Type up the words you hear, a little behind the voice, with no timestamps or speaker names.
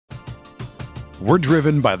We're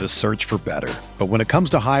driven by the search for better. But when it comes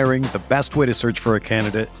to hiring, the best way to search for a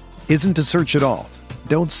candidate isn't to search at all.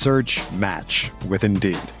 Don't search, match with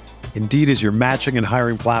Indeed. Indeed is your matching and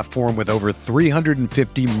hiring platform with over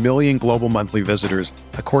 350 million global monthly visitors,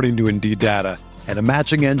 according to Indeed data, and a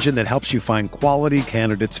matching engine that helps you find quality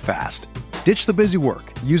candidates fast. Ditch the busy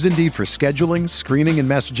work. Use Indeed for scheduling, screening, and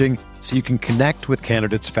messaging so you can connect with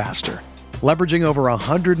candidates faster. Leveraging over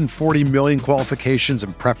 140 million qualifications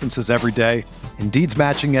and preferences every day, Indeed's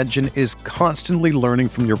matching engine is constantly learning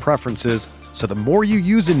from your preferences, so the more you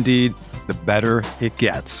use Indeed, the better it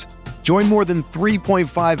gets. Join more than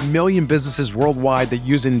 3.5 million businesses worldwide that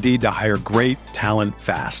use Indeed to hire great talent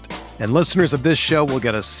fast. And listeners of this show will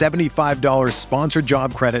get a $75 sponsored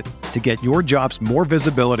job credit to get your jobs more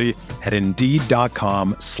visibility at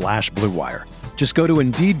Indeed.com/Blue Wire. Just go to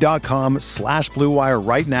Indeed.com/Blue Wire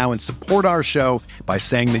right now and support our show by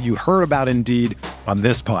saying that you heard about Indeed on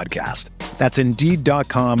this podcast. That's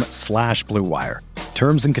Indeed.com/Blue Wire.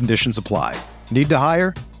 Terms and conditions apply. Need to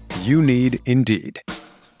hire? You need Indeed.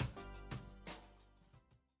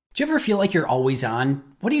 Do you ever feel like you're always on?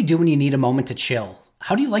 What do you do when you need a moment to chill?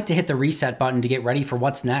 How do you like to hit the reset button to get ready for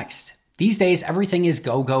what's next? These days, everything is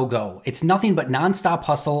go, go, go. It's nothing but nonstop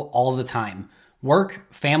hustle all the time. Work,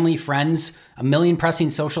 family, friends, a million pressing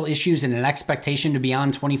social issues, and an expectation to be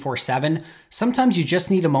on 24/7. Sometimes you just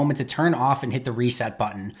need a moment to turn off and hit the reset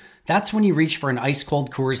button. That's when you reach for an ice-cold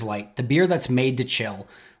Coors Light, the beer that's made to chill.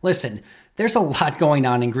 Listen, there's a lot going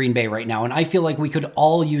on in Green Bay right now, and I feel like we could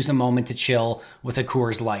all use a moment to chill with a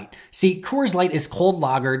Coors Light. See, Coors Light is cold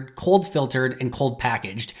lagered, cold filtered, and cold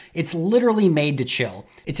packaged. It's literally made to chill.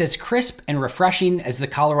 It's as crisp and refreshing as the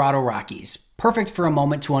Colorado Rockies. Perfect for a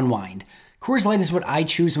moment to unwind. Coors Light is what I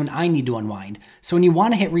choose when I need to unwind. So when you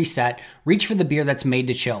want to hit reset, reach for the beer that's made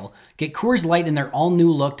to chill. Get Coors Light in their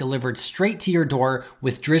all-new look delivered straight to your door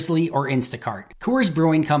with Drizzly or Instacart. Coors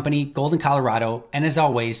Brewing Company, Golden, Colorado, and as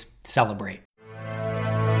always, celebrate.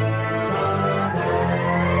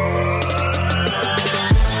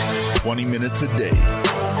 "20 minutes a day,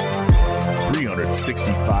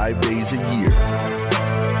 365 days a year.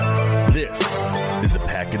 This is the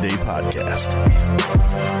Pack-A-Day Podcast.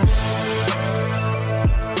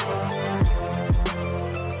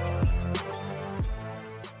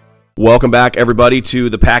 Welcome back, everybody, to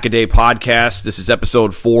the Pack-A-Day Podcast. This is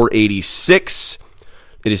episode 486.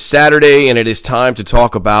 It is Saturday, and it is time to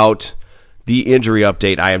talk about the injury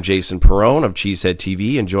update. I am Jason Perrone of Cheesehead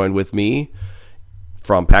TV, and joined with me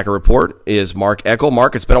from Packer Report is Mark Eckel.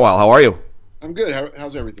 Mark, it's been a while. How are you? I'm good.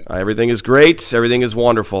 How's everything? Everything is great. Everything is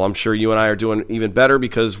wonderful. I'm sure you and I are doing even better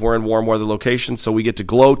because we're in warm weather locations, so we get to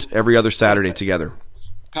gloat every other Saturday together.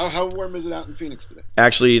 How warm is it out in Phoenix today?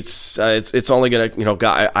 Actually, it's only gonna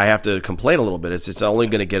I have to complain a little bit. It's only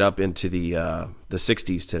gonna get up into the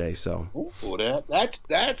 60s today. So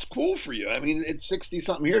that's cool for you. I mean, it's 60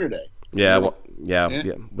 something here today. Yeah, well,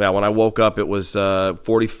 when I woke up, it was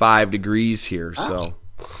 45 degrees here. So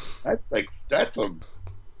that's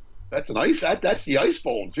the ice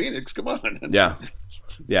bowl in Phoenix. Come on. Yeah.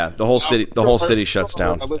 The whole city shuts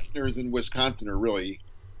down. Our listeners in Wisconsin are really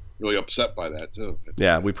upset by that too.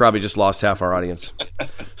 Yeah, we probably just lost half our audience.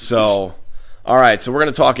 So, all right, so we're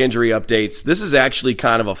going to talk injury updates. This is actually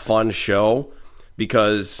kind of a fun show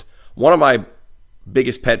because one of my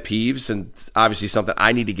biggest pet peeves, and obviously something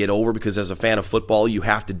I need to get over because as a fan of football, you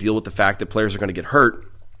have to deal with the fact that players are going to get hurt,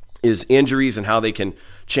 is injuries and how they can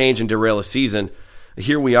change and derail a season.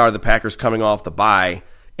 Here we are, the Packers coming off the bye,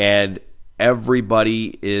 and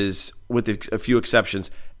everybody is, with a few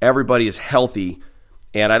exceptions, everybody is healthy.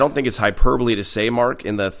 And I don't think it's hyperbole to say, Mark,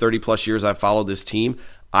 in the 30-plus years I've followed this team,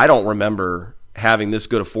 I don't remember having this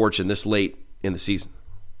good a fortune this late in the season.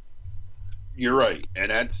 You're right,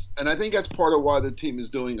 and I think that's part of why the team is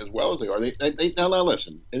doing as well as they are. Now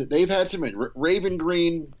listen, they've had some Raven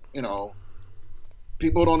Green.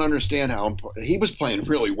 People don't understand how he was playing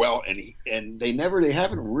really well, and they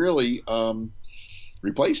haven't really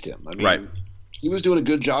replaced him. I mean, right. He was doing a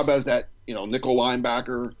good job as that nickel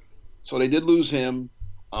linebacker, so they did lose him.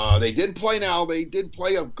 They did play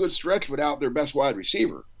a good stretch without their best wide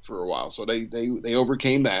receiver for a while, so they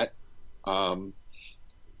overcame that.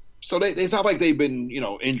 So it's not like they've been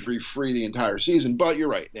injury free the entire season, but you're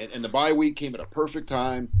right. And the bye week came at a perfect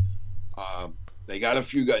time. They got a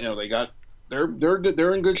few guys.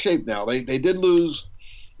 They're in good shape now. They did lose,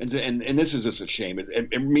 and this is just a shame.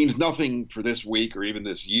 It means nothing for this week or even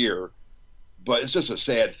this year, but it's just a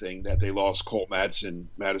sad thing that they lost Colt Madison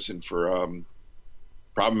for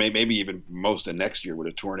probably maybe even most of next year with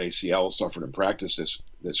a torn ACL suffered in practice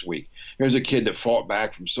this week. Here's a kid that fought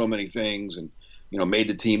back from so many things and made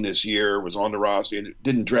the team this year, was on the roster,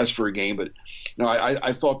 didn't dress for a game, but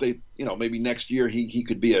I thought they, maybe next year he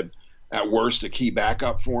could be at worst a key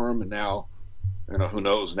backup for him, and now, who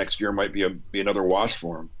knows, next year might be another wash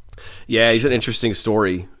for him. Yeah, he's an interesting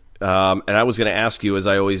story. And I was going to ask you, as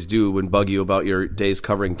I always do, and bug you about your days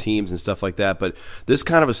covering teams and stuff like that, but this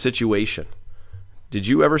kind of a situation, did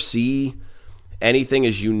you ever see anything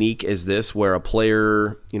as unique as this, where a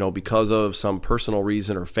player, because of some personal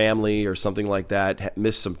reason or family or something like that,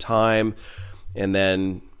 missed some time and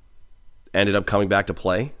then ended up coming back to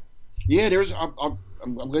play? Yeah,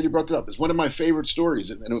 I'm glad you brought that up. It's one of my favorite stories,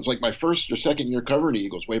 and it was like my first or second year covering the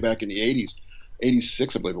Eagles way back in the 80s,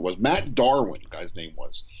 86, I believe it was. Matt Darwin, the guy's name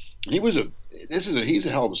was. And he's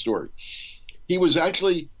a hell of a story. He was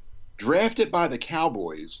actually drafted by the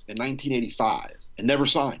Cowboys in 1985 and never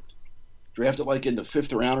signed. Drafted like in the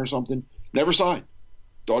 5th round or something, never signed.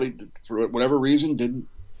 Thought he, for whatever reason,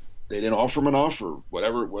 they didn't offer him enough or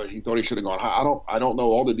whatever. He thought he should have gone high. I don't know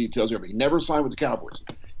all the details here, but he never signed with the Cowboys.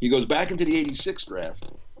 He goes back into the 86 draft.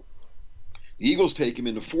 The Eagles take him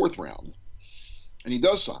in the 4th round, and he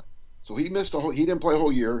does sign. So he he didn't play a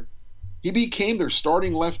whole year. He became their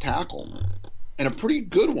starting left tackle, and a pretty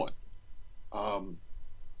good one.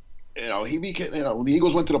 He became. The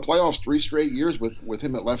Eagles went to the playoffs 3 straight years with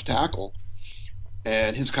him at left tackle,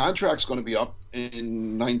 and his contract's going to be up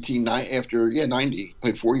in 1990 after 90.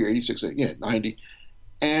 Played 4 years, 86, 90,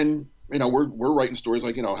 and we're writing stories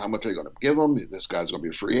like how much are they going to give him? This guy's going to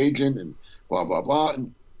be a free agent, and blah blah blah,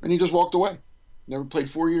 and he just walked away. Never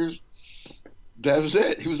played 4 years. That was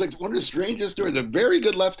it. He was like one of the strangest stories. A very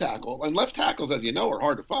good left tackle, and left tackles, as you know, are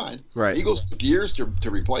hard to find. Right. Eagles took years to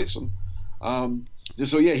replace him.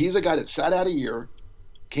 So yeah, he's a guy that sat out a year,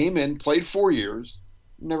 came in, played 4 years,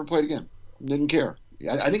 never played again. Didn't care.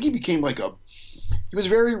 I think he became he was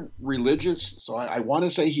very religious. So I want to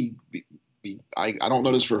say I don't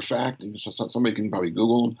know this for a fact. Somebody can probably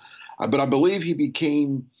Google him, but I believe he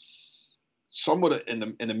became somewhat in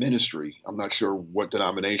the ministry. I'm not sure what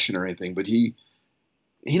denomination or anything, but he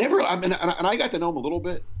never. And I got to know him a little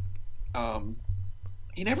bit.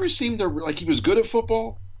 He never seemed to he was good at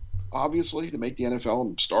football. Obviously, to make the NFL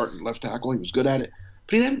and start left tackle, he was good at it.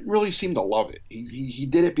 But he didn't really seem to love it. He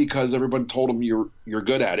did it because everyone told him you're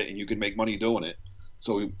good at it and you can make money doing it.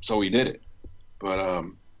 So he did it. But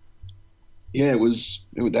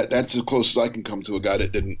that's as close as I can come to a guy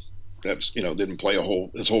that didn't play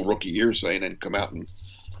his whole rookie year, saying, and come out and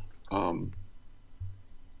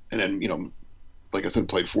then like I said,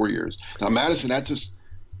 played 4 years. Now Madison, that's just.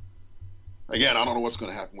 Again, I don't know what's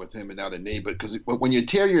going to happen with him and now the knee, but because when you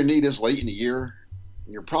tear your knee this late in the year,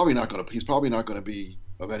 he's probably not going to be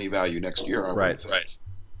of any value next year. Right.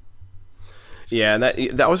 Yeah, and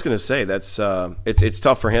that I was going to say that's it's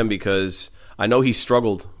tough for him because I know he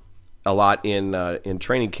struggled a lot in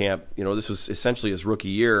training camp. This was essentially his rookie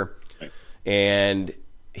year, right. And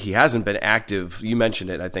he hasn't been active. You mentioned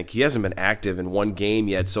it. I think he hasn't been active in one game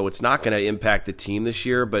yet, so it's not going to impact the team this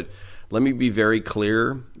year. But let me be very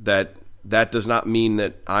clear that does not mean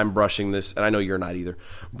that I'm brushing this, and I know you're not either,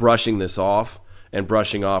 brushing this off and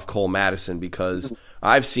brushing off Cole Madison, because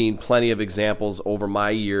I've seen plenty of examples over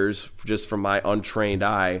my years, just from my untrained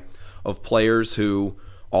eye, of players who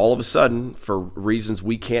all of a sudden, for reasons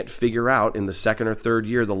we can't figure out, in the 2nd or 3rd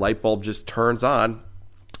year, the light bulb just turns on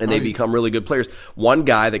and they become really good players. One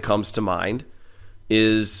guy that comes to mind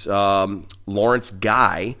is Lawrence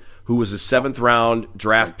Guy, who was a 7th round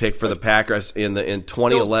draft pick for the Packers in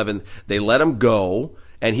 2011. They let him go,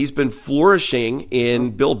 and he's been flourishing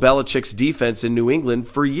in Bill Belichick's defense in New England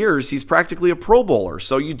for years. He's practically a Pro Bowler,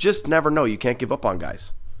 so you just never know. You can't give up on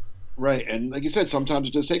guys. Right, and like you said, sometimes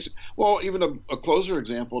it just takes it. Well, even a closer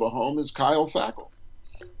example to home is Kyle Fackrell.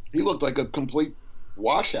 He looked like a complete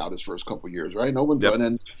washout his first couple of years, right? No one, and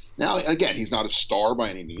then now again, he's not a star by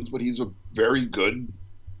any means, but he's a very good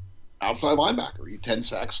outside linebacker. He had 10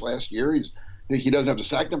 sacks last year. He doesn't have the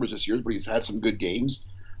sack numbers this year, but he's had some good games.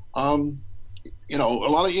 A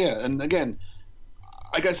lot of and again,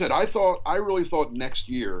 like I said, I really thought next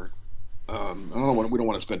year. I don't know. We don't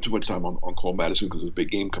want to spend too much time on Cole Madison because there's a big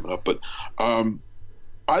game coming up. But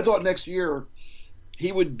I thought next year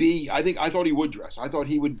he would be. I thought he would dress. I thought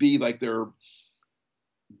he would be like their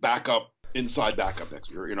inside backup next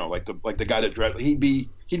year. Like the guy that dressed. He'd be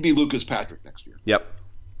Lucas Patrick next year. Yep.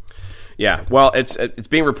 Yeah, well, it's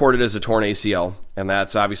being reported as a torn ACL, and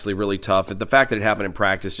that's obviously really tough. The fact that it happened in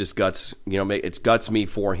practice just guts me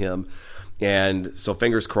for him, and so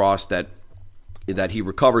fingers crossed that he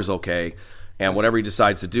recovers okay, and whatever he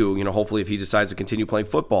decides to do, hopefully if he decides to continue playing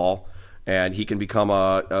football, and he can become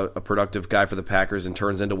a productive guy for the Packers and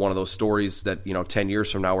turns into one of those stories that, 10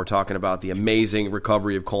 years from now we're talking about the amazing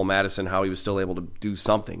recovery of Cole Madison, how he was still able to do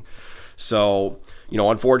something. So,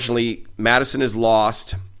 unfortunately, Madison is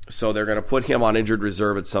lost, so they're going to put him on injured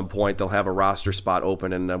reserve at some point. They'll have a roster spot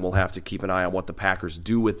open, and then we'll have to keep an eye on what the Packers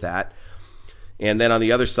do with that. And then on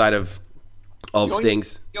the other side of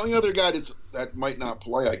things, the only other guy that might not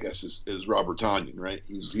play, I guess, is Robert Tonyan, right?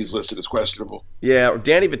 He's listed as questionable. Yeah,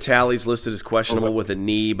 Danny Vitale's listed as questionable with a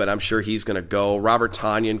knee, but I'm sure he's going to go. Robert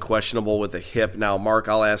Tonyan, questionable with a hip. Now, Mark,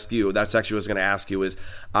 I'll ask you. That's actually what I was going to ask you. Is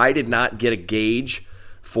I did not get a gauge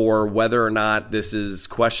for whether or not this is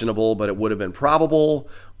questionable, but it would have been probable,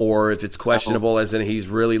 or if it's questionable as in he's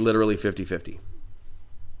really literally 50-50.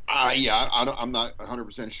 Yeah, I'm not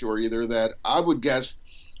 100% sure either of that. I'm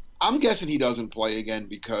guessing he doesn't play again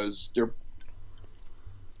because I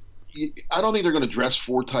don't think they're going to dress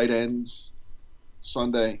 4 tight ends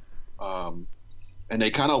Sunday, and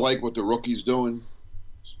they kind of like what the rookie's doing.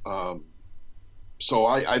 So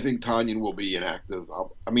I think Tonyan will be inactive.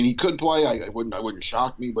 He could play. It wouldn't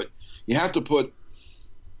shock me, but you have to put.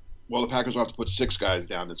 Well, the Packers will have to put 6 guys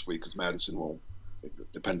down this week because Madison will. It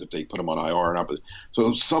depends if they put him on IR or not. But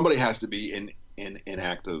so somebody has to be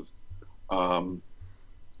inactive. I'm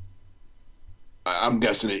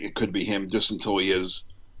guessing it could be him just until he is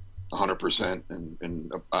 100%,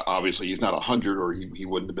 and obviously he's not 100, or he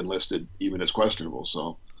wouldn't have been listed even as questionable.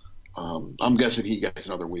 So I'm guessing he gets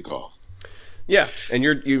another week off. Yeah, and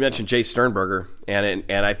you mentioned Jay Sternberger, and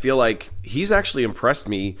I feel like he's actually impressed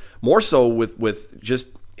me more so with just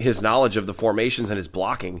his knowledge of the formations, and his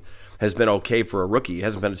blocking has been okay for a rookie. He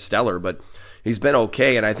hasn't been stellar, but he's been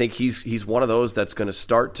okay, and I think he's one of those that's going to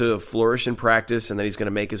start to flourish in practice, and then he's going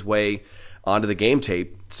to make his way onto the game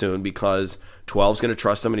tape soon because 12's going to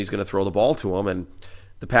trust him, and he's going to throw the ball to him, and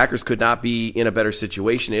the Packers could not be in a better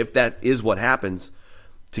situation if that is what happens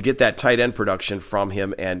to get that tight end production from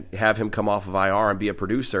him and have him come off of IR and be a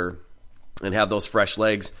producer and have those fresh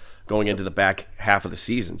legs going into the back half of the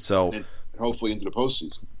season. So and hopefully into the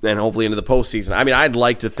postseason. I'd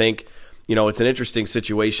like to think, it's an interesting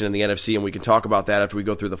situation in the NFC, and we can talk about that after we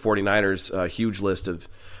go through the 49ers' huge list of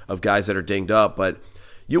guys that are dinged up. But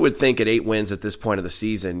you would think at 8 wins at this point of the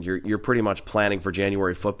season, you're pretty much planning for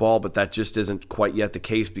January football, but that just isn't quite yet the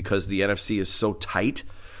case because the NFC is so tight.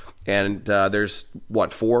 And there's, 4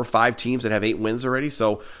 or 5 teams that have 8 wins already.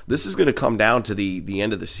 So this is going to come down to the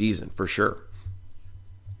end of the season for sure.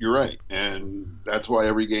 You're right. And that's why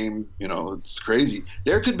every game, it's crazy.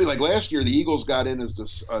 There could be, like last year, the Eagles got in as the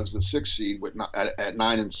 6th seed at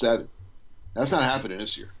 9-7. That's not happening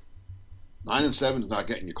this year. 9-7 is not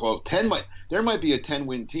getting you close. There might be a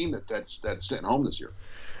 10-win team that's sitting home this year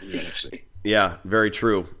in the NFC. Yeah, very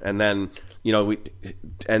true. And then,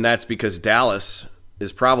 and that's because Dallas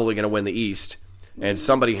is probably going to win the East, and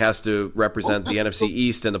somebody has to represent the NFC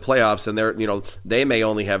East in the playoffs, and they may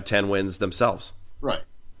only have 10 wins themselves. Right,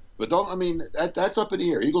 but that's up in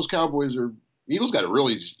the air. Eagles got a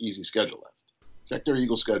really easy schedule left. Check their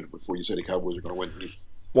Eagles schedule before you say the Cowboys are going to win the East.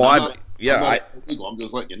 Well, I'm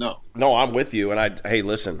just letting you know. No, I'm with you, and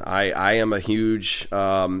I am a huge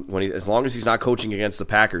as long as he's not coaching against the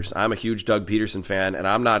Packers, I'm a huge Doug Peterson fan, and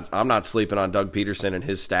I'm not sleeping on Doug Peterson and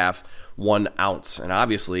his staff 1 ounce. And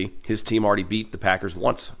obviously, his team already beat the Packers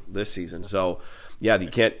once this season, so yeah, you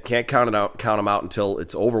can't count them out until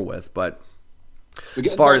it's over with. But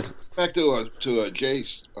as far as back to Jay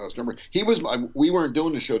Sternberg, we weren't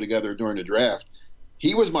doing the show together during the draft.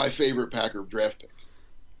 He was my favorite Packer draft pick.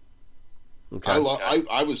 Okay.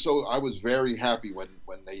 I was very happy when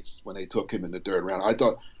they took him in the 3rd round.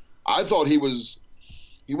 I thought he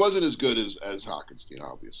wasn't as good as Hockenstein,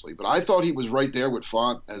 obviously, but I thought he was right there with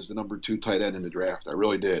Font as the number 2 tight end in the draft. I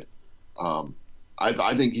really did. I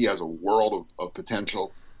think he has a world of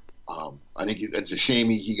potential. I think it's a shame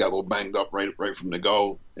he got a little banged up right from the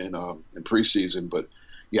go in preseason, but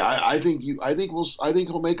yeah, I think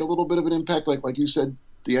he'll make a little bit of an impact, like you said,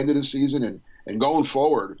 the end of the season and going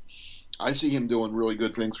forward. I see him doing really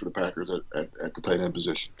good things for the Packers at the tight end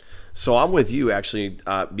position. So I'm with you, actually,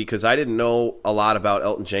 because I didn't know a lot about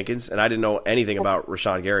Elton Jenkins, and I didn't know anything about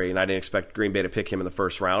Rashawn Gary, and I didn't expect Green Bay to pick him in the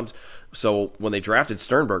 1st round. So when they drafted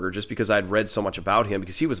Sternberger, just because I'd read so much about him,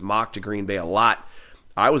 because he was mocked to Green Bay a lot,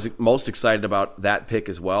 I was most excited about that pick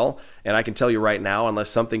as well. And I can tell you right now, unless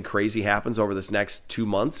something crazy happens over this next 2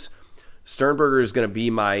 months, Sternberger is going to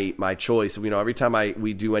be my choice. Every time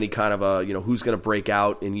we do any kind of a, who's going to break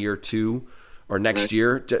out in year 2 or next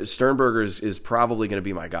year, Sternberger is probably going to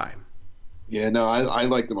be my guy. Yeah, no, I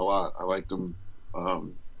liked him a lot. I liked him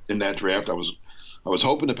in that draft. I was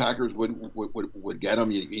hoping the Packers would get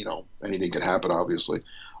him. Anything could happen, obviously.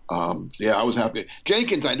 Yeah, I was happy.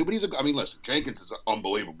 Jenkins, I knew, but listen, Jenkins is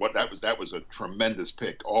unbelievable. That was a tremendous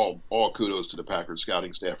pick. All kudos to the Packers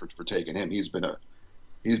scouting staff for taking him. He's been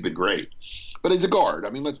great, but as a guard,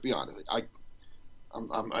 let's be honest.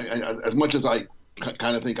 As much as I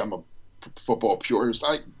kind of think I'm a football purist,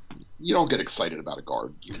 you don't get excited about a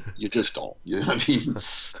guard. You just don't.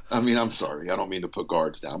 I'm sorry. I don't mean to put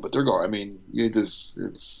guards down, but they're guard. They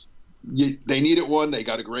needed one. They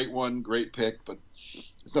got a great one, great pick, but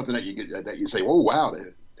it's nothing that you say, "Oh wow,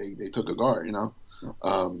 they took a guard,"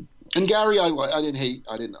 And Gary, I didn't hate.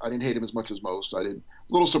 I didn't hate him as much as most. I did a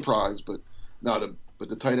little surprised, but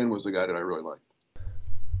the tight end was the guy that I really liked.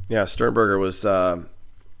 Yeah, Sternberger was.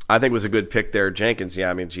 I think was a good pick there. Jenkins,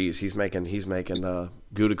 yeah, he's making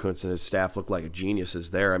Gutekunst and his staff look like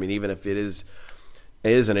geniuses there. Even if it is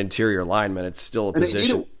an interior lineman, it's still a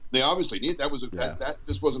position. They obviously need that. That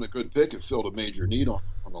this wasn't a good pick. It filled a major need on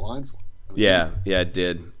the line for them. Yeah, it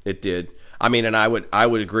did. And I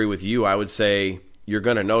would agree with you. I would say you're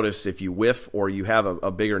going to notice if you whiff or you have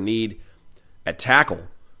a bigger need at tackle.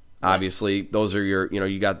 Right. Obviously, those are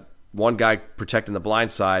you got one guy protecting the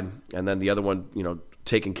blind side and then the other one,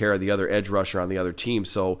 taking care of the other edge rusher on the other team.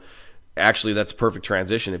 So actually that's a perfect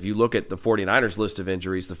transition. If you look at the 49ers list of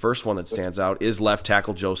injuries, the first one that stands out is left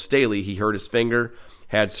tackle Joe Staley. He hurt his finger,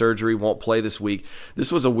 had surgery, won't play this week.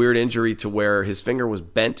 This was a weird injury to where his finger was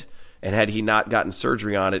bent, and had he not gotten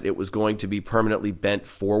surgery on it, it was going to be permanently bent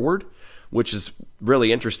forward, which is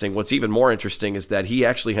really interesting. What's even more interesting is that he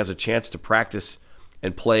actually has a chance to practice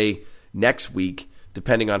and play next week,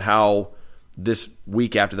 depending on how this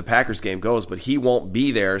week after the Packers game goes, but he won't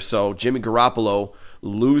be there. So Jimmy Garoppolo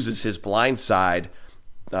loses his blind side,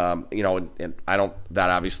 and that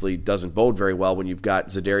obviously doesn't bode very well when you've got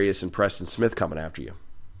Za'Darius and Preston Smith coming after you.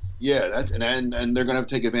 Yeah, and they're going to have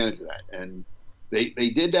to take advantage of that. And they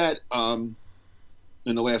did that in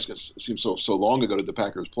the last, it seems so long ago that the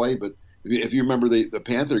Packers played, but if you remember the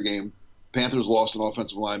Panther game, Panthers lost an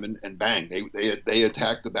offensive lineman, and bang, they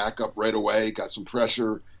attacked the backup right away, got some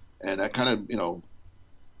pressure, and that kind of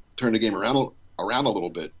turned the game around a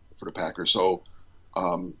little bit for the Packers. So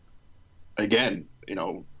again,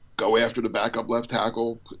 go after the backup left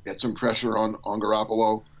tackle, get some pressure on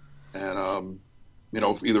Garoppolo, and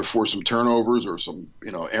either force some turnovers or some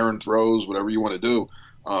errant throws, whatever you want to do.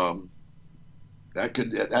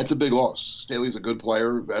 That's a big loss. Staley's a good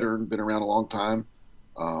player, veteran, been around a long time.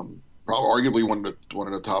 Probably arguably one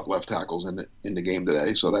of the top left tackles in the game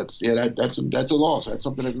today. So that's a loss. That's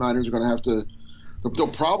something that the Niners are going to have to. They'll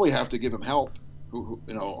probably have to give him help, on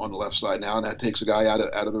the left side now, and that takes a guy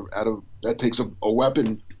that takes a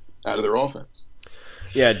weapon out of their offense.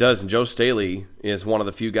 Yeah, it does. And Joe Staley is one of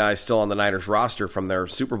the few guys still on the Niners roster from their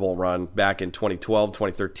Super Bowl run back in 2012,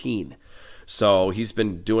 2013. So he's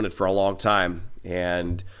been doing it for a long time,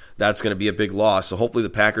 and that's going to be a big loss. So hopefully the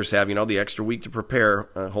Packers have, the extra week to prepare.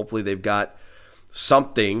 Hopefully they've got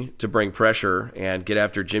something to bring pressure and get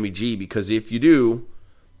after Jimmy G, because if you do,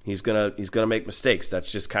 he's gonna make mistakes.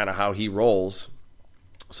 That's just kind of how he rolls.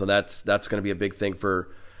 So that's going to be a big thing for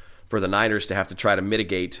the Niners to have to try to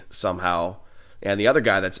mitigate somehow. And the other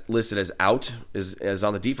guy that's listed as out is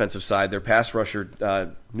on the defensive side, their pass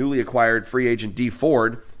rusher, newly acquired free agent Dee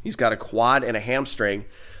Ford. He's got a quad and a hamstring.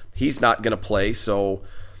 He's not going to play, so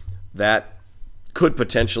that could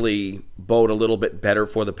potentially bode a little bit better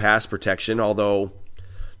for the pass protection, although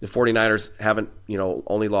the 49ers haven't,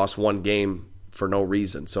 only lost one game for no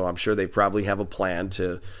reason. So I'm sure they probably have a plan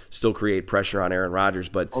to still create pressure on Aaron Rodgers,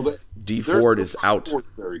 but Dee Ford is out.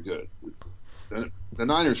 Very good. The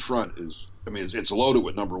Niners front is, it's loaded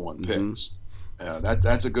with number one picks.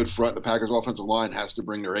 That's a good front. The Packers offensive line has to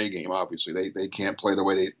bring their A game, obviously. They can't play the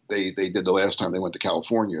way they did the last time they went to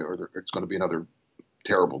California, or it's going to be another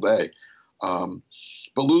terrible day.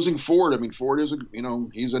 But losing Ford, Ford is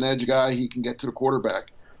he's an edge guy. He can get to the quarterback.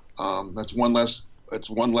 That's one less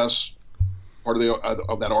part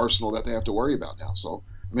of that arsenal that they have to worry about now. So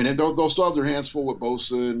they'll still have their hands full with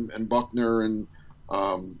Bosa and Buckner and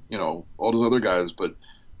all those other guys, but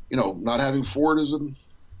not having Ford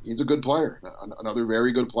he's a good player, another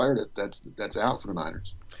very good player that's out for the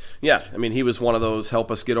Niners. Yeah, he was one of those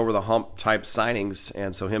help us get over the hump type signings,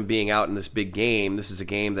 and so him being out in this big game, this is a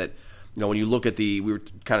game that, when you look at we were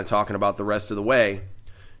kind of talking about the rest of the way,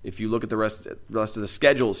 if you look at the rest of the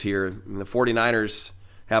schedules here, the 49ers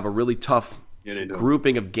have a really tough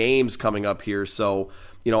grouping of games coming up here, so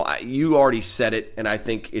you already said it, and I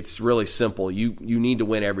think it's really simple. You need to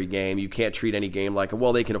win every game. You can't treat any game like,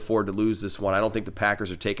 they can afford to lose this one. I don't think the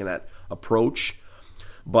Packers are taking that approach,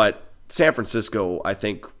 but San Francisco, I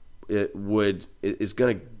think, is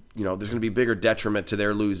going to there's going to be bigger detriment to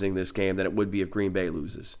their losing this game than it would be if Green Bay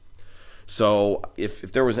loses. So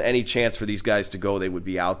if there was any chance for these guys to go, they would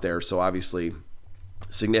be out there. So obviously,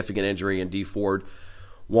 significant injury, and Dee Ford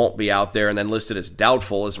won't be out there. And then listed as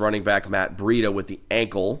doubtful is running back Matt Breida with the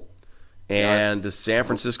ankle. And the San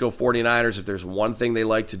Francisco 49ers, if there's one thing they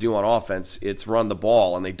like to do on offense, it's run the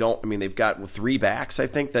ball. And they've got 3 backs, I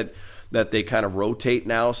think, that they kind of rotate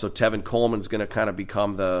now. So Tevin Coleman's going to kind of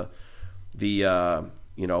become the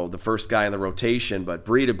first guy in the rotation. But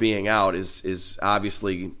Breida being out is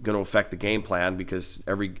obviously going to affect the game plan because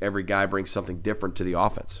every guy brings something different to the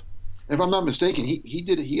offense. If I'm not mistaken,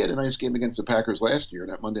 he had a nice game against the Packers last year in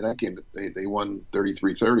that Monday night game that they won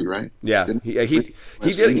 33-30, right? Yeah, he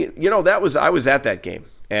did. I was at that game,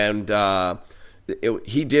 and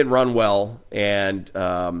he did run well, and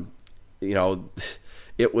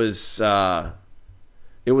it was the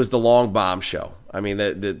long bomb show. I mean,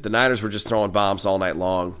 the Niners were just throwing bombs all night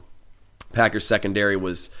long. Packers secondary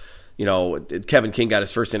was. Kevin King got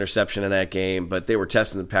his first interception in that game, but they were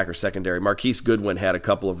testing the Packers secondary. Marquise Goodwin had a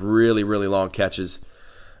couple of really, really long catches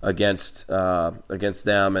against them,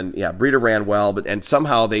 and Breida ran well, and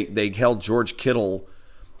somehow they held George Kittle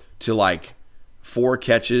to like 4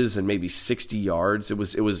 catches and maybe 60 yards. It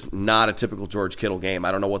was not a typical George Kittle game.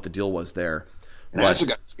 I don't know what the deal was there. And that's the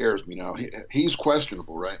guy that scares me now. He's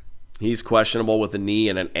questionable, right? He's questionable with a knee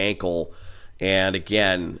and an ankle, and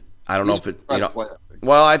again, I don't know if it.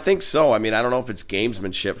 Well, I think so. I mean, I don't know if it's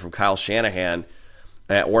gamesmanship from Kyle Shanahan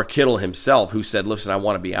or Kittle himself, who said, "Listen, I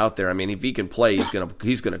want to be out there." I mean, if he can play, he's gonna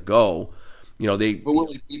go. But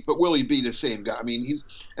will he be the same guy? I mean,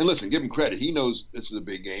 listen, give him credit. He knows this is a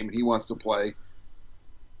big game and he wants to play.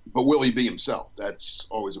 But will he be himself? That's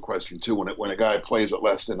always a question too. When a guy plays at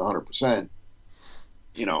less than 100%,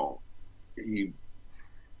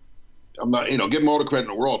 I'm not, give him all the credit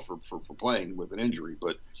in the world for playing with an injury,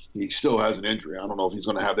 but he still has an injury. I don't know if he's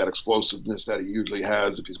going to have that explosiveness that he usually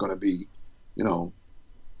has, if he's going to be,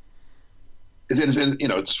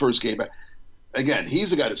 it's his first game. Again, he's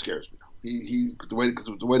the guy that scares me.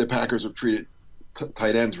 The way the Packers have treated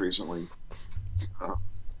tight ends recently,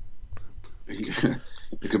 it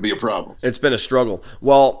could be a problem. It's been a struggle.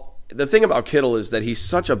 Well, the thing about Kittle is that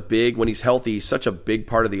when he's healthy, he's such a big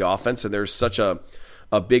part of the offense, and there's such a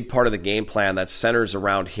big part of the game plan that centers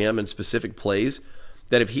around him and specific plays,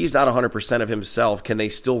 that if he's not 100% of himself, can they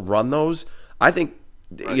still run those? I think,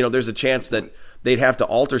 there's a chance that they'd have to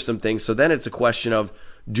alter some things. So then it's a question of,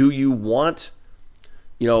 do you want,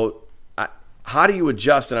 how do you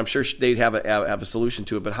adjust? And I'm sure they'd have a solution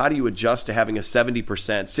to it, but how do you adjust to having a 70%,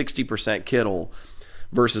 60% Kittle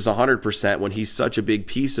versus 100% when he's such a big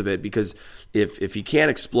piece of it? Because if he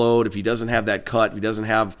can't explode, if he doesn't have that cut, if he doesn't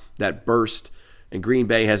have that burst, and Green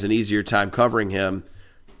Bay has an easier time covering him,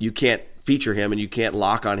 you can't feature him and you can't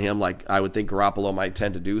lock on him like I would think Garoppolo might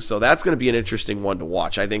tend to do. So that's going to be an interesting one to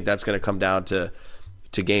watch. I think that's going to come down to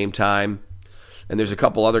game time. And there's a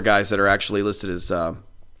couple other guys that are actually listed as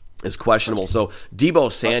questionable. So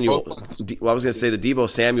Deebo Samuel, I was going to say the Deebo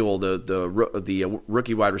Samuel, the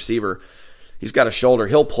rookie wide receiver, he's got a shoulder.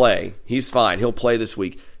 He'll play. He's fine. He'll play this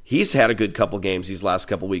week. He's had a good couple games these last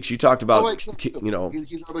couple weeks. You talked about, he's another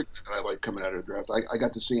guy that I like coming out of the draft. I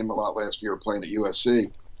got to see him a lot last year playing at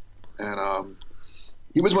USC, and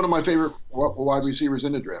he was one of my favorite wide receivers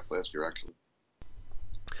in the draft last year, actually.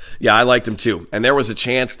 Yeah, I liked him too. And there was a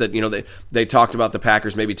chance that they talked about the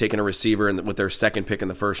Packers maybe taking a receiver with their second pick in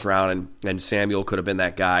the first round, and Samuel could have been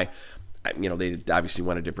that guy. They obviously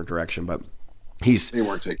went a different direction, but they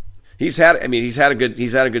weren't taking. He's had a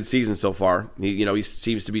good season so far. He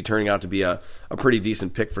seems to be turning out to be a pretty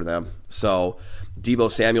decent pick for them. So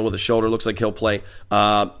Deebo Samuel with a shoulder looks like he'll play.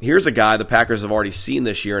 Here's a guy the Packers have already seen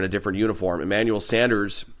this year in a different uniform. Emmanuel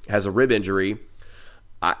Sanders has a rib injury.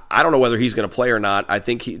 I don't know whether he's going to play or not. I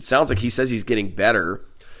think it sounds like he says he's getting better.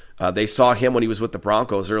 They saw him when he was with the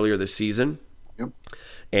Broncos earlier this season. Yep.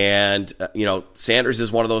 And, Sanders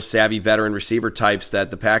is one of those savvy veteran receiver types that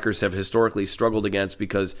the Packers have historically struggled against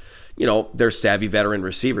because, they're savvy veteran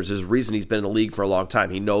receivers. There's a reason he's been in the league for a long time.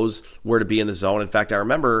 He knows where to be in the zone. In fact, I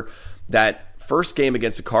remember that first game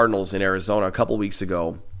against the Cardinals in Arizona a couple weeks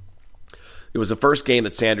ago. It was the first game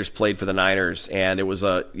that Sanders played for the Niners, and it was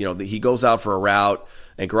he goes out for a route,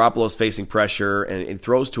 and Garoppolo's facing pressure and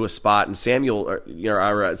throws to a spot, and Sanders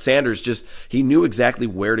he knew exactly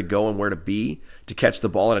where to go and where to be to catch the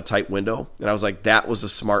ball in a tight window. And I was like, that was a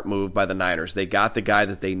smart move by the Niners. They got the guy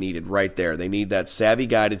that they needed right there. They need that savvy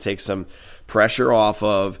guy to take some pressure off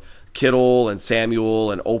of Kittle and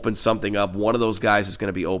Samuel and open something up. One of those guys is going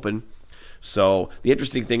to be open. So the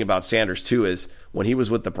interesting thing about Sanders too is when he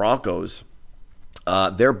was with the Broncos,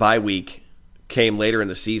 their bye week came later in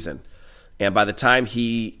the season. And by the time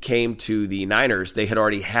he came to the Niners, they had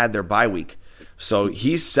already had their bye week. So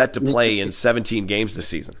he's set to play in 17 games this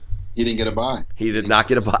season. He didn't get a bye. He did not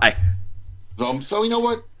get a bye. So you know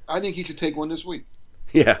what? I think he should take one this week.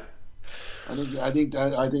 Yeah. I think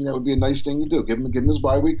that would be a nice thing to do. Give him his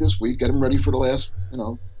bye week this week. Get him ready for the last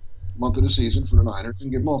month of the season for the Niners,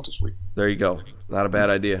 and give him off this week. There you go. Not a bad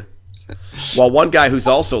idea. Well, one guy who's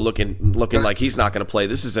also looking like he's not going to play.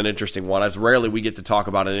 This is an interesting one. As rarely we get to talk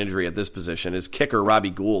about an injury at this position. Is kicker Robbie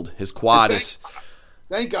Gould. His quad is.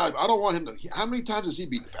 Thank God. I don't want him to. How many times has he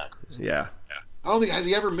beat the Packers? Yeah. I don't think has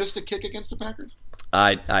he ever missed a kick against the Packers.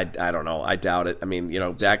 I don't know. I doubt it. I mean,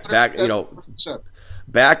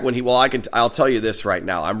 back when I'll tell you this right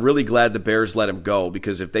now. I'm really glad the Bears let him go,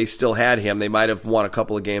 because if they still had him, they might have won a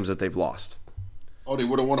couple of games that they've lost. Oh, they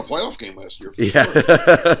would have won a playoff game last year. Yeah.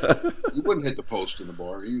 Sure. He wouldn't hit the post in the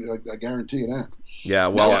bar. I guarantee you that. Yeah.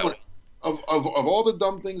 Well, of all the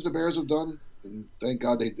dumb things the Bears have done, and thank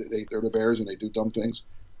God they're the Bears and they do dumb things,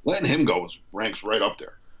 letting him go ranks right up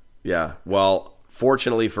there. Yeah. Well,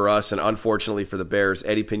 fortunately for us and unfortunately for the Bears,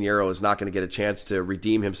 Eddie Pinheiro is not going to get a chance to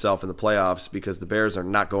redeem himself in the playoffs, because the Bears are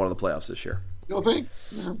not going to the playoffs this year. You don't think?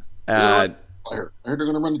 Yeah. I heard they're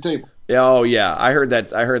going to run the table. Oh yeah, I heard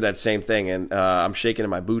that same thing, and I'm shaking in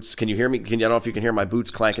my boots. Can you hear me? I don't know if you can hear my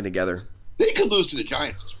boots clanking together. They could lose to the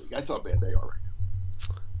Giants this week. That's how bad they are right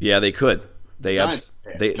now. Yeah, they could. They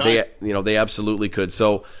absolutely could.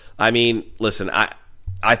 So I mean, listen, I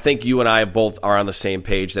think you and I both are on the same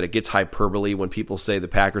page that it gets hyperbole when people say the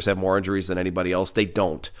Packers have more injuries than anybody else. They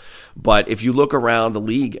don't. But if you look around the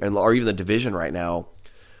league or even the division right now,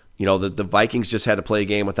 the Vikings just had to play a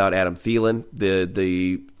game without Adam Thielen.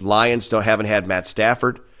 The Lions still haven't had Matt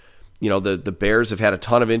Stafford. The Bears have had a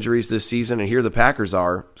ton of injuries this season, and here the Packers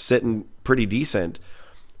are sitting pretty decent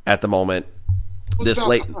at the moment. This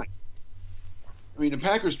late. I mean, the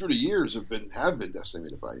Packers through the years have been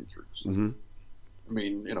decimated by injuries. Mm-hmm. I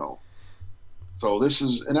mean, so this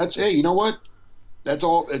is, and that's, hey, you know what? That's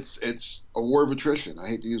all. It's a war of attrition. I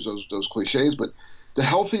hate to use those cliches, but the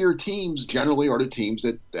healthier teams generally are the teams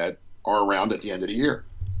that are around at the end of the year.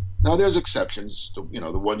 Now, there's exceptions. The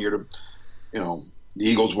 1 year the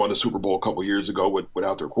Eagles won the Super Bowl a couple years ago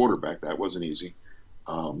without their quarterback. That wasn't easy.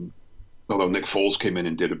 Although Nick Foles came in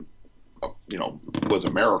and did was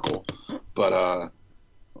a miracle. But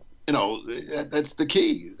that's the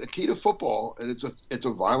key. The key to football, and it's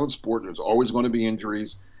a violent sport. There's always going to be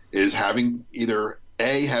injuries. Is having either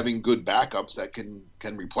having good backups that can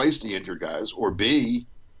replace the injured guys, or B,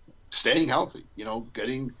 staying healthy.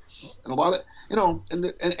 Getting and a lot of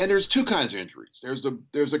and there's two kinds of injuries. There's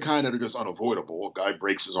the kind that are just unavoidable. A guy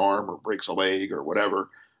breaks his arm or breaks a leg or whatever.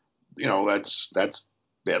 That's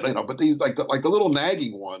bad. But these like the little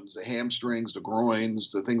nagging ones, the hamstrings, the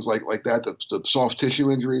groins, the things like that, the soft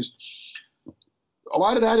tissue injuries. A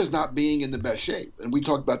lot of that is not being in the best shape. And we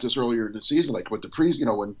talked about this earlier in the season, like with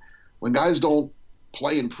the when guys don't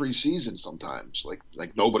play in preseason sometimes,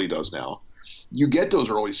 like nobody does now, you get those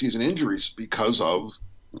early season injuries because of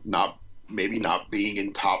not being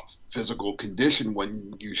in top physical condition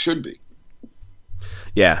when you should be.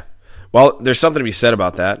 Yeah. Well, there's something to be said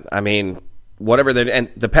about that. I mean, and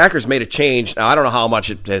the Packers made a change. Now, I don't know how much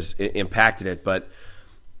it has impacted it, but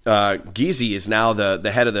Geezy is now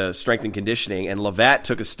the head of the strength and conditioning, and Levat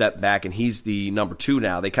took a step back, and he's the number 2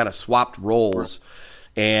 now. They kind of swapped roles.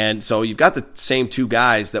 And so you've got the same 2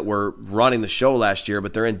 guys that were running the show last year,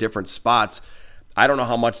 but they're in different spots. I don't know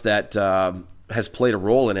how much that has played a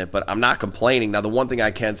role in it, but I'm not complaining. Now, the one thing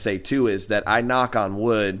I can say, too, is that I knock on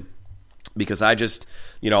wood because I just,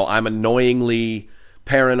 I'm annoyingly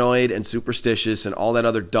paranoid and superstitious and all that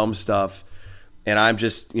other dumb stuff. And I'm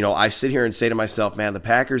just, I sit here and say to myself, man, the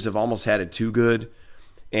Packers have almost had it too good.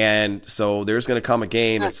 And so there's going to come a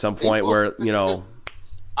game at some point where,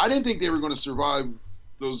 I didn't think they were going to survive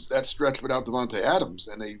that stretch without Devontae Adams,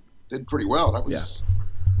 and they did pretty well.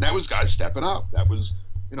 That was guys stepping up. That was,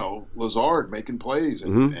 Lazard making plays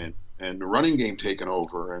and the running game taking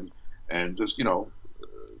over and just,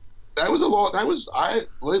 that was a lot.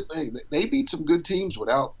 They beat some good teams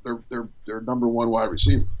without their number 1 wide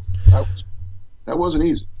receiver. That wasn't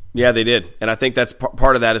easy. Yeah, they did, and I think that's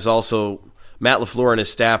part of that is also Matt LaFleur and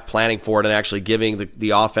his staff planning for it and actually giving the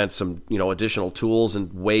offense some additional tools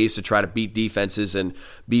and ways to try to beat defenses and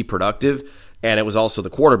be productive. And it was also the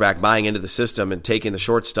quarterback buying into the system and taking the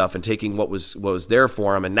short stuff and taking what was there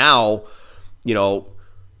for him. And now,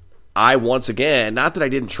 I once again, not that I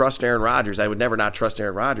didn't trust Aaron Rodgers. I would never not trust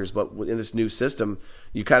Aaron Rodgers. But in this new system,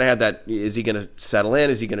 you kind of had that, is he going to settle in?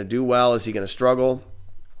 Is he going to do well? Is he going to struggle?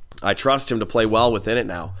 I trust him to play well within it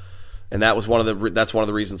now. And that's one of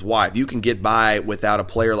the reasons why. If you can get by without a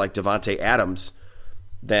player like Davante Adams,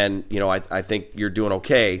 then I think you're doing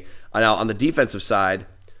okay. Now on the defensive side,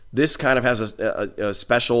 this kind of has a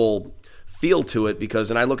special feel to it because,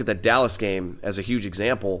 and I look at that Dallas game as a huge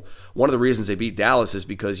example. One of the reasons they beat Dallas is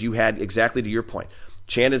because you had, exactly to your point,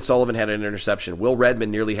 Chandon Sullivan had an interception. Will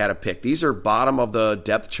Redmond nearly had a pick. These are bottom of the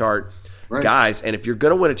depth chart guys, and if you're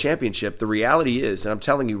going to win a championship, the reality is, and I'm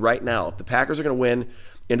telling you right now, if the Packers are going to win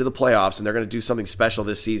into the playoffs and they're going to do something special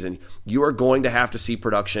this season, you are going to have to see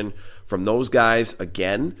production from those guys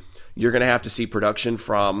again. You're going to have to see production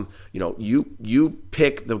from, you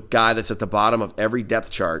pick the guy that's at the bottom of every depth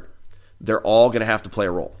chart. They're all going to have to play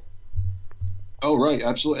a role. Oh, right,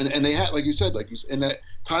 absolutely. And they had, like you said, and that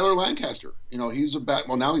Tyler Lancaster, he's a back.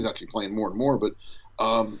 Well, now he's actually playing more and more, but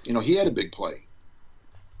he had a big play.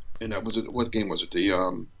 And that was it. What game was it?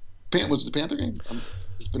 Was it the Panther game?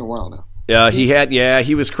 It's been a while now.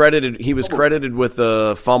 He was credited. He was credited with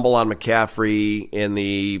a fumble on McCaffrey in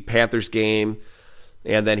the Panthers game,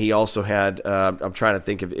 and then he also had. I'm trying to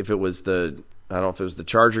think if it was I don't know if it was the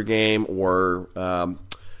Charger game or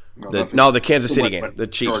the Kansas City game, the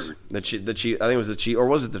Chiefs. The Chiefs. I think it was the Chiefs, or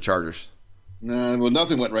was it the Chargers? No, well,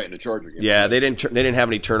 nothing went right in the Charger game. Yeah, they didn't have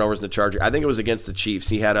any turnovers in the Charger. I think it was against the Chiefs.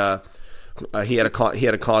 He had a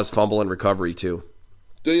caused fumble and recovery too.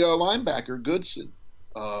 The linebacker Goodson.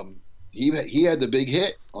 He had the big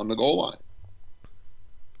hit on the goal line.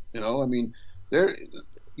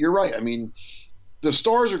 You're right. The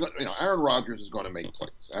stars are going. Aaron Rodgers is going to make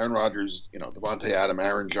plays. Aaron Rodgers, Davante Adams,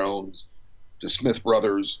 Aaron Jones, the Smith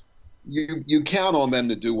brothers. You count on them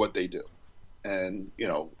to do what they do, and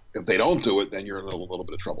if they don't do it, then you're in a little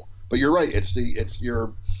bit of trouble. But you're right. It's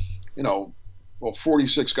your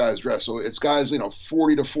 46 guys dressed, so it's guys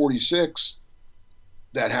 40 to 46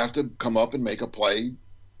 that have to come up and make a play.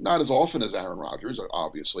 Not as often as Aaron Rodgers,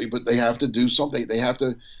 obviously, but they have to do something. They have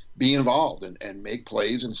to be involved and make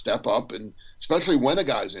plays and step up. And especially when a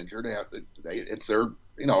guy's injured, it's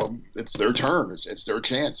their turn. It's their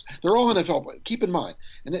chance. They're all NFL players. Keep in mind,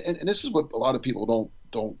 and this is what a lot of people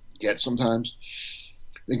don't get sometimes.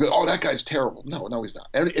 They go, "Oh, that guy's terrible." No, he's not.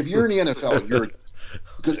 If you're in the NFL,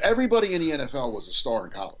 because everybody in the NFL was a star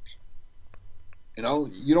in college.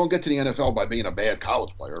 You don't get to the NFL by being a bad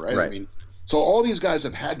college player, right? So all these guys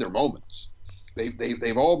have had their moments.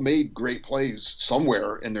 They've all made great plays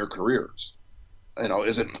somewhere in their careers.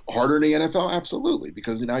 Is it harder in the NFL? Absolutely,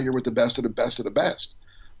 because now you're with the best of the best of the best.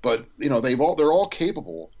 But they're all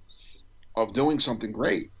capable of doing something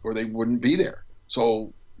great, or they wouldn't be there.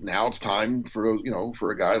 So now it's time for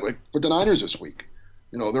a guy like with the Niners this week.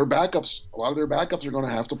 Their backups. A lot of their backups are going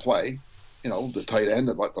to have to play. The tight end,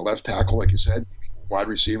 the left tackle, like you said, wide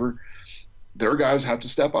receiver. Their guys have to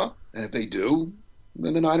step up, and if they do,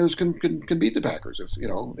 then the Niners can beat the Packers.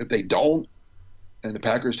 If they don't, and the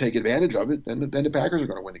Packers take advantage of it, then the Packers are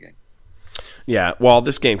going to win the game. Yeah, well,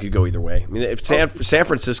 this game could go either way. If San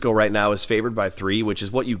Francisco right now is favored by 3, which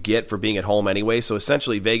is what you get for being at home anyway, so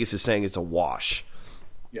essentially Vegas is saying it's a wash.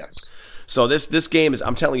 Yes. So this game is,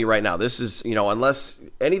 I'm telling you right now, this is, unless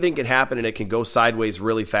anything can happen and it can go sideways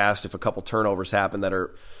really fast if a couple turnovers happen that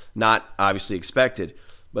are not obviously expected.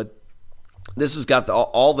 But this has got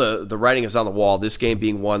all the writing is on the wall. This game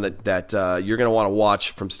being one that you're going to want to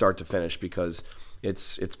watch from start to finish because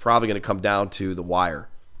it's probably going to come down to the wire.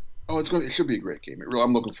 Oh, it should be a great game.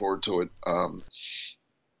 I'm looking forward to it.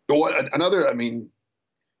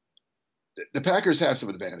 The Packers have some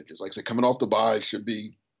advantages. Like I said, coming off the bye should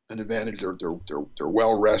be an advantage. They're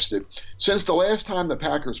well rested. Since the last time the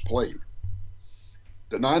Packers played,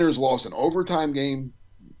 the Niners lost an overtime game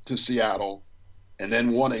to Seattle, and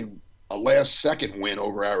then won a last-second win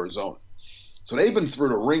over Arizona. So they've been through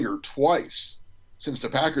the ringer twice since the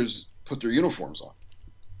Packers put their uniforms on.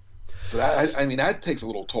 So that takes a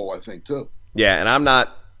little toll, I think, too. Yeah, and I'm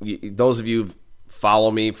not – those of you who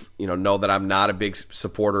follow me know that I'm not a big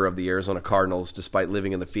supporter of the Arizona Cardinals despite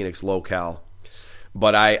living in the Phoenix locale.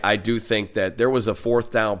 But I do think that there was a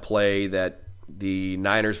fourth down play that the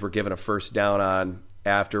Niners were given a first down on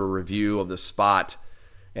after a review of the spot,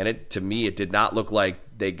 and to me it did not look like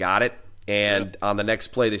they got it. And on the next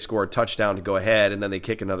play, they score a touchdown to go ahead, and then they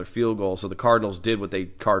kick another field goal. So the Cardinals did what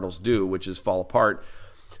Cardinals do, which is fall apart.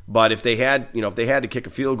 But if they had to kick a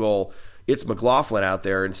field goal, it's McLaughlin out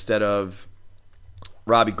there instead of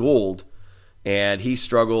Robbie Gould, and he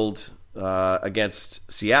struggled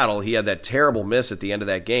against Seattle. He had that terrible miss at the end of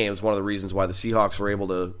that game. It was one of the reasons why the Seahawks were able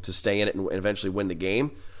to stay in it and eventually win the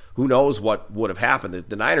game. Who knows what would have happened?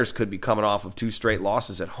 The Niners could be coming off of 2 straight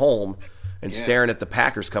losses at home and staring at the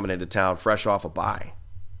Packers coming into town fresh off a bye.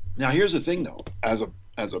 Now, here's the thing, though. As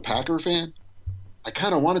a Packer fan, I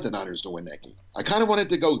kind of wanted the Niners to win that game. I kind of wanted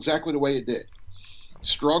it to go exactly the way it did.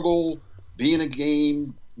 Struggle, be in a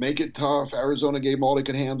game, make it tough. Arizona gave them all they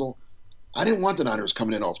could handle. I didn't want the Niners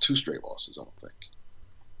coming in off 2 straight losses, I don't think.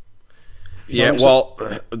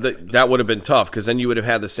 That would have been tough because then you would have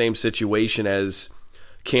had the same situation as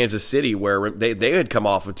Kansas City where they had come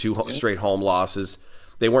off of 2 straight home losses.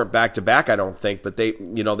 They weren't back-to-back, I don't think, but they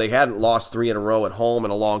hadn't lost 3 in a row at home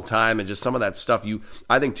in a long time, and just some of that stuff,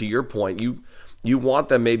 I think to your point, you want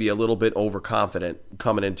them maybe a little bit overconfident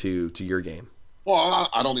coming into your game. Well,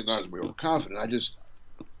 I don't think the Niners will be overconfident.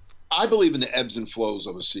 I believe in the ebbs and flows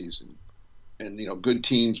of a season, and good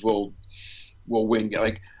teams will win.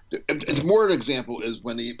 Like it's more an example is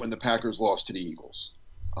when the Packers lost to the Eagles.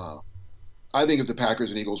 I think if the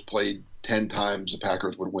Packers and Eagles played 10 times, the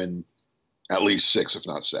Packers would win at least 6, if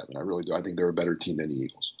not 7. I really do. I think they're a better team than the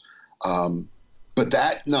Eagles. But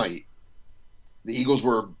that night, the Eagles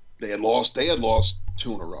had lost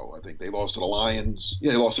 2 in a row. I think they lost to the Lions.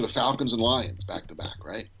 Yeah, they lost to the Falcons and Lions back to back.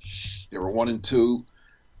 Right? They were 1-2.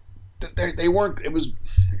 They weren't. It would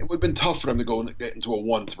have been tough for them to get into a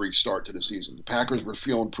 1-3 start to the season. The Packers were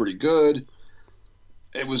feeling pretty good.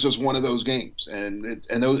 It was just one of those games, and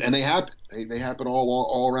they happen. They happen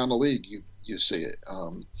all around the league. You see it.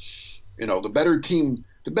 The better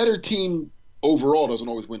team overall doesn't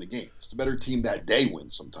always win the games. The better team that day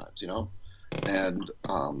wins sometimes. And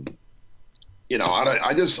I'm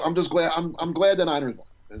just glad. I'm glad the Niners won.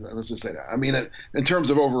 Let's just say that. I mean, in terms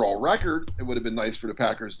of overall record, it would have been nice for the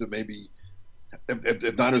Packers to maybe,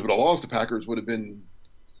 if Niners would have lost, the Packers would have been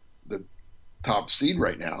the top seed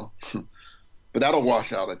right now. But that'll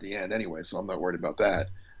wash out at the end anyway, so I'm not worried about that.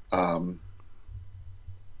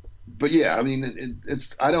 But yeah, I mean,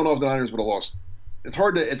 I don't know if the Niners would have lost. It's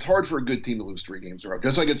hard for a good team to lose 3 games in a row.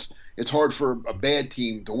 Just like it's hard for a bad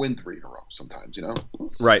team to win 3 in a row sometimes.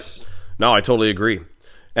 Right. No, I totally agree.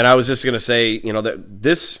 And I was just going to say, that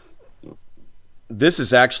this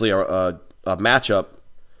is actually a matchup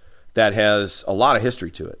that has a lot of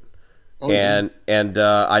history to it. Oh, and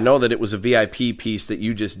I know that it was a VIP piece that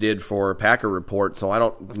you just did for Packer Report, so I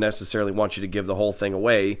don't necessarily want you to give the whole thing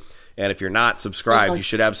away. And if you're not subscribed, you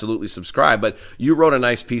should absolutely subscribe. But you wrote a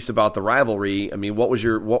nice piece about the rivalry. I mean, what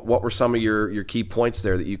were some of your key points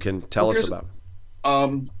there that you can tell us about?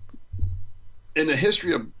 In the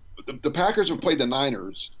history of the Packers have played the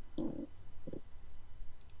Niners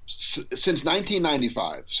since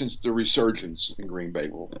 1995, since the resurgence in Green Bay,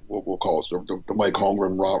 we'll call it the Mike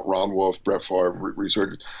Holmgren, Ron Wolf, Brett Favre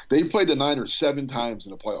resurgence. They played the Niners 7 times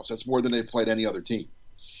in the playoffs. That's more than they've played any other team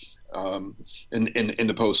in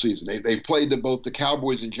the postseason. They've played both the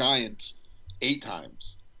Cowboys and Giants 8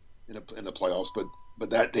 times in the playoffs, but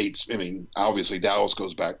that dates. I mean, obviously Dallas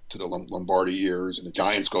goes back to the Lombardi years, and the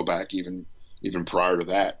Giants go back even prior to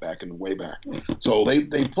that, way back. So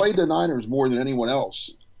they played the Niners more than anyone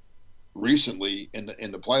else recently in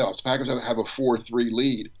the playoffs. The Packers have a 4-3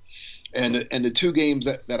 lead, and the 2 games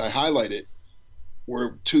that I highlighted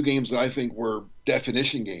were 2 games that I think were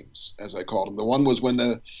definition games, as I called them. The one was when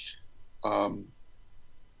the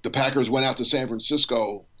Packers went out to San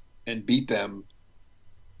Francisco and beat them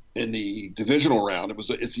in the divisional round.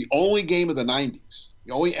 It's the only game of the 90s,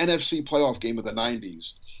 the only NFC playoff game of the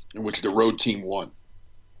 90s in which the road team won.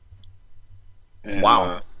 And,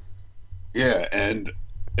 wow. Yeah, and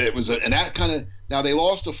it was and that kind of, now they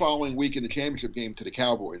lost the following week in the championship game to the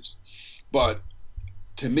Cowboys, but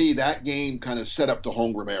to me that game kind of set up the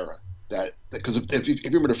Holmgren era. Because if you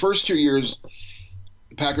remember the first 2 years,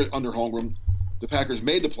 the Packers under Holmgren, the Packers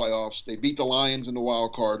made the playoffs. They beat the Lions in the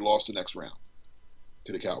wild card, lost the next round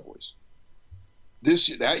to the Cowboys.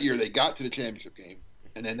 That year they got to the championship game,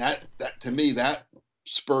 and then that to me that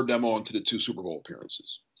spurred them on to the 2 Super Bowl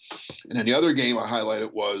appearances. And then the other game I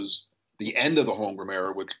highlighted was the end of the Holmgren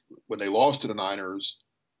era, when they lost to the Niners,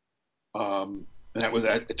 and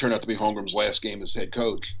it turned out to be Holmgren's last game as head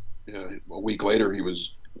coach. A week later, he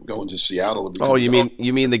was going to Seattle. Oh, you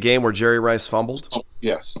mean the game where Jerry Rice fumbled? Oh,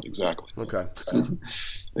 yes, exactly. Okay,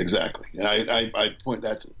 exactly. And I point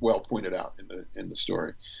that's well pointed out in the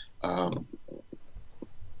story.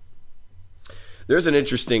 There's an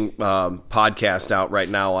interesting podcast out right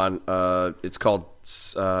now on it's called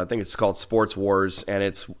I think it's called Sports Wars, and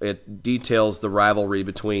it details the rivalry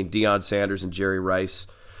between Deion Sanders and Jerry Rice,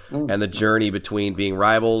 and the journey between being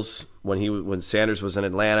rivals when Sanders was in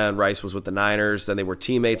Atlanta and Rice was with the Niners. Then they were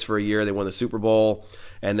teammates for a year. They won the Super Bowl,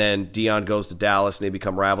 and then Deion goes to Dallas and they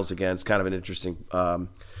become rivals again. It's kind of an interesting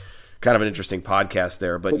podcast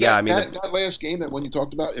there. But yeah, I mean that last game that when you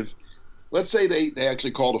talked about, if let's say they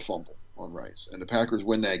actually called a fumble on Rice and the Packers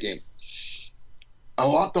win that game.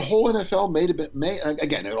 the whole NFL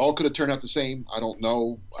again, it all could have turned out the same. I don't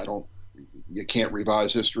know. You can't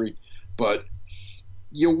revise history, but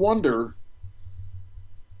you wonder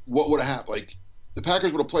what would have happened. Like, the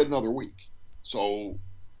Packers would have played another week. So,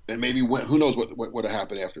 and maybe win, who knows what would have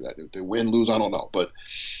happened after that. They win, lose, I don't know. But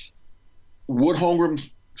would Holmgren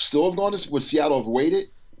still have gone would Seattle have waited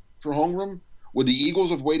for Holmgren? Would the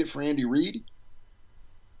Eagles have waited for Andy Reid?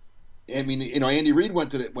 I mean, Andy Reid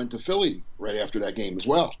went to Philly right after that game as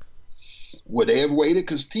well. Would they have waited?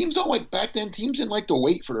 Because teams back then, teams didn't like to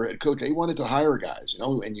wait for their head coach. They wanted to hire guys,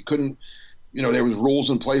 and you couldn't, there was rules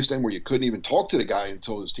in place then where you couldn't even talk to the guy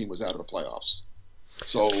until his team was out of the playoffs.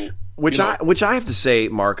 So, which I have to say,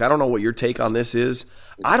 Mark, I don't know what your take on this is.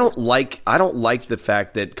 I don't like the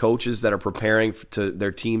fact that coaches that are preparing to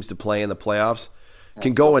their teams to play in the playoffs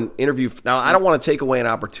can go and interview. Now, I don't want to take away an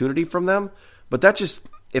opportunity from them, but that just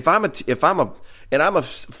if I'm a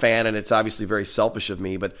fan, and it's obviously very selfish of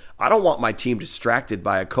me, but I don't want my team distracted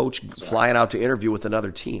by a coach flying out to interview with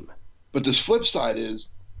another team. But this flip side is,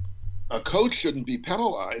 a coach shouldn't be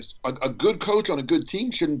penalized. A good coach on a good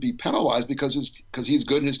team shouldn't be penalized because he's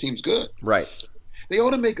good and his team's good. Right. They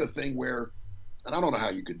ought to make a thing where, and I don't know how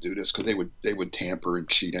you could do this because they would tamper and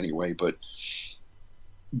cheat anyway, but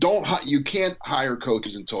you can't hire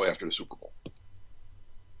coaches until after the Super Bowl.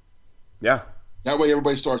 Yeah. That way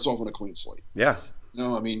everybody starts off on a clean slate. Yeah.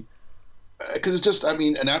 Because it's just,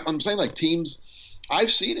 and I'm saying, like, teams,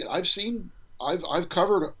 I've seen it. I've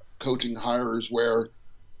covered coaching hires where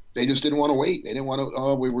they just didn't want to wait. They didn't want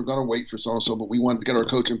to. We were going to wait for so and so, but we wanted to get our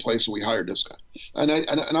coach in place, so we hired this guy. And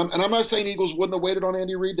I'm not saying Eagles wouldn't have waited on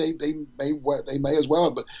Andy Reid. They may as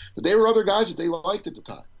well, but there were other guys that they liked at the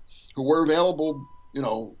time who were available.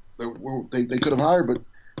 They could have hired,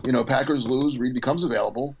 but Packers lose, Reid becomes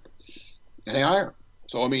available, and they hire him.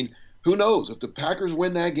 So who knows if the Packers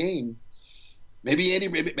win that game? Maybe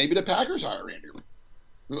the Packers hire Andy Reid.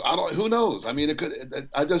 Who knows? It could.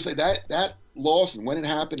 I just say that loss and when it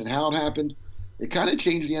happened and how it happened, it kind of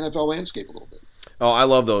changed the NFL landscape a little bit. Oh, I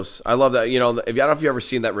love those. I love that. I don't know if you've ever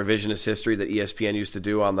seen that revisionist history that ESPN used to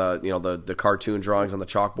do on the cartoon drawings on the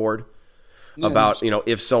chalkboard about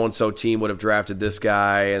if so and so team would have drafted this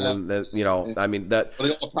guy and then that. But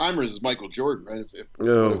the all-timers is Michael Jordan, right?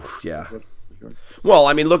 Yeah. Well,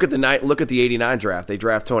 look at the '89 draft. They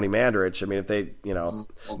draft Tony Mandarich. If they,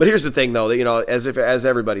 but here's the thing, though. As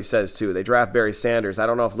everybody says too, they draft Barry Sanders. I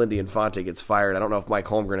don't know if Lindy Infante gets fired. I don't know if Mike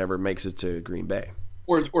Holmgren ever makes it to Green Bay.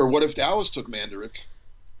 Or what if Dallas took Mandarich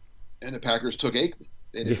and the Packers took Aikman?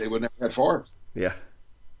 They would never have Favre. Yeah.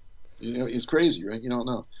 It's crazy, right? You don't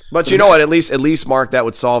know. But you know what? At least, Mark, that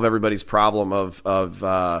would solve everybody's problem of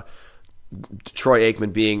Troy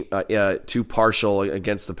Aikman being too partial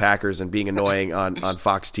against the Packers and being annoying on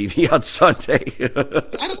Fox TV on Sunday.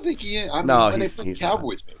 I don't think he is. He's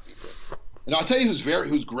Cowboys, maybe. And I'll tell you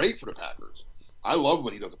who's great for the Packers. I love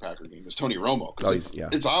when he does a Packer game. Is Tony Romo.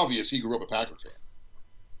 It's obvious he grew up a Packer fan.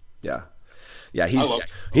 Yeah. Yeah,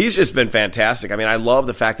 he's just been fantastic. I love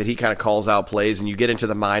the fact that he kind of calls out plays, and you get into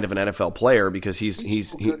the mind of an NFL player because he's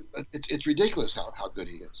it's ridiculous how good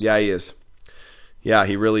he is. Yeah, he is. Yeah,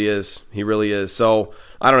 he really is. He really is. So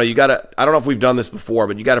I don't know. I don't know if we've done this before,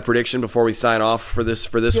 but you got a prediction before we sign off for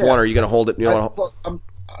this one, or are you going to hold it? You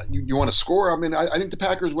want to score? I think the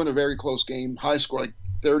Packers win a very close game, high score, like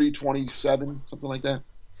 30-27, something like that.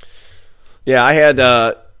 Yeah,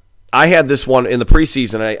 I had this one in the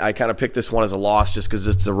preseason. I kind of picked this one as a loss just because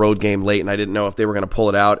it's a road game late, and I didn't know if they were going to pull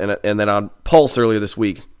it out. And then on Pulse earlier this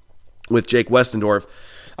week with Jake Westendorf,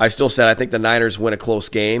 I still said I think the Niners win a close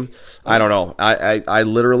game. I don't know. I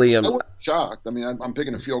literally am. I was shocked. I'm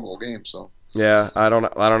picking a field goal game. So yeah, I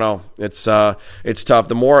don't know. It's tough.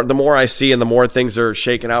 The more I see and the more things are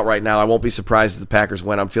shaking out right now, I won't be surprised if the Packers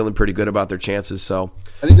win. I'm feeling pretty good about their chances. So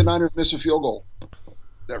I think the Niners miss a field goal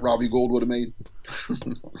that Robbie Gould would have made.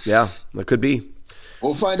 Yeah, it could be.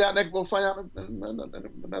 We'll find out next. We'll find out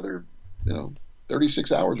in another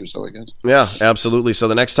 36 hours or so, I guess. Yeah, absolutely. So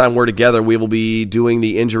the next time we're together, we will be doing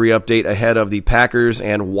the injury update ahead of the Packers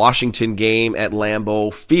and Washington game at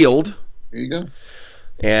Lambeau Field. There you go.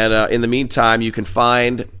 And in the meantime, you can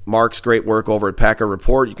find Mark's great work over at Packer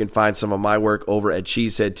Report. You can find some of my work over at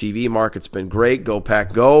Cheesehead TV. Mark, it's been great. Go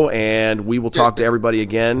Pack Go. And we will talk to everybody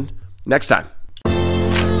again next time.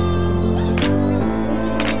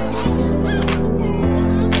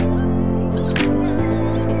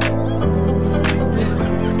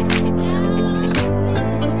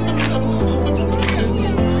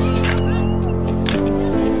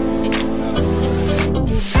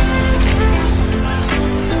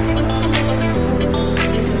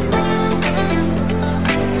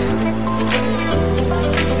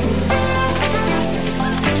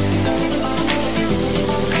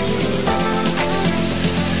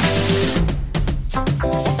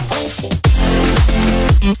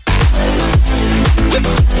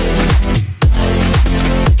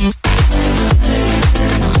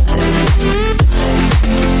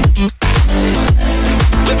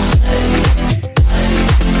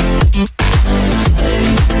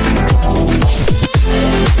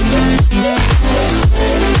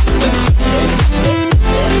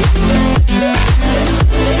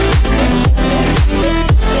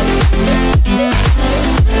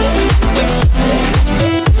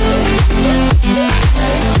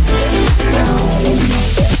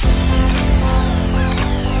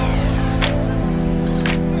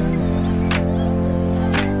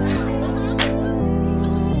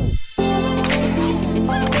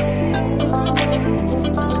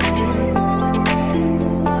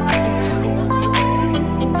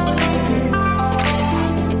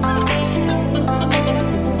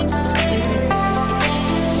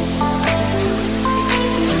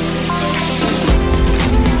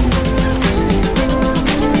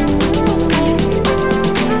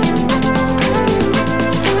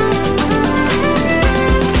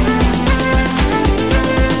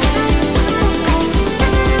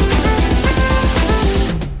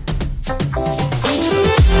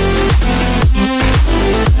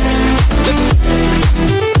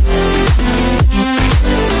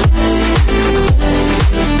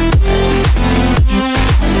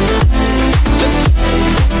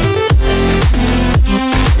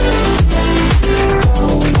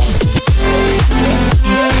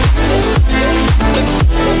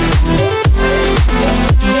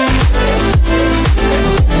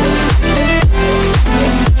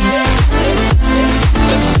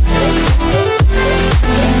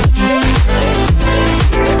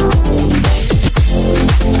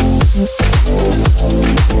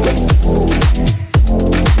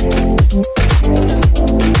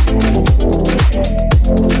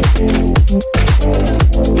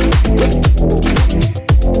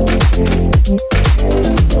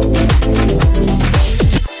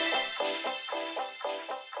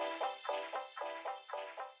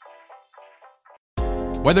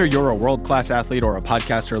 Whether you're a world-class athlete or a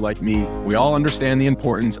podcaster like me, we all understand the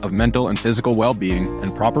importance of mental and physical well-being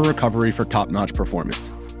and proper recovery for top-notch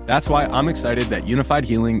performance. That's why I'm excited that Unified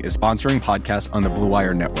Healing is sponsoring podcasts on the Blue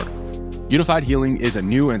Wire Network. Unified Healing is a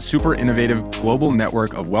new and super innovative global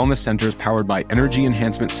network of wellness centers powered by Energy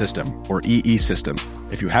Enhancement System, or EE System.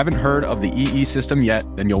 If you haven't heard of the EE System yet,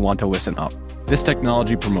 then you'll want to listen up. This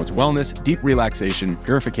technology promotes wellness, deep relaxation,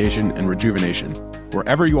 purification, and rejuvenation.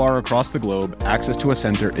 Wherever you are across the globe, access to a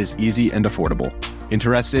center is easy and affordable.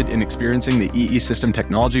 Interested in experiencing the EE System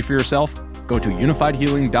technology for yourself? Go to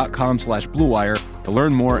unifiedhealing.com/bluewire to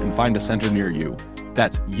learn more and find a center near you.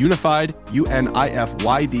 That's unified,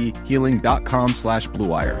 UNIFYD,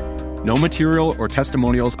 healing.com/bluewire. No material or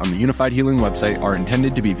testimonials on the Unified Healing website are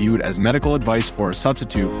intended to be viewed as medical advice or a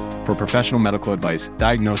substitute for professional medical advice,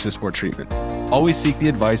 diagnosis, or treatment. Always seek the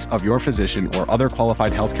advice of your physician or other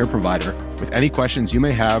qualified healthcare provider with any questions you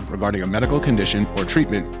may have regarding a medical condition or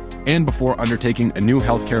treatment and before undertaking a new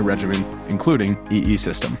healthcare regimen, including EE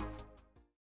System.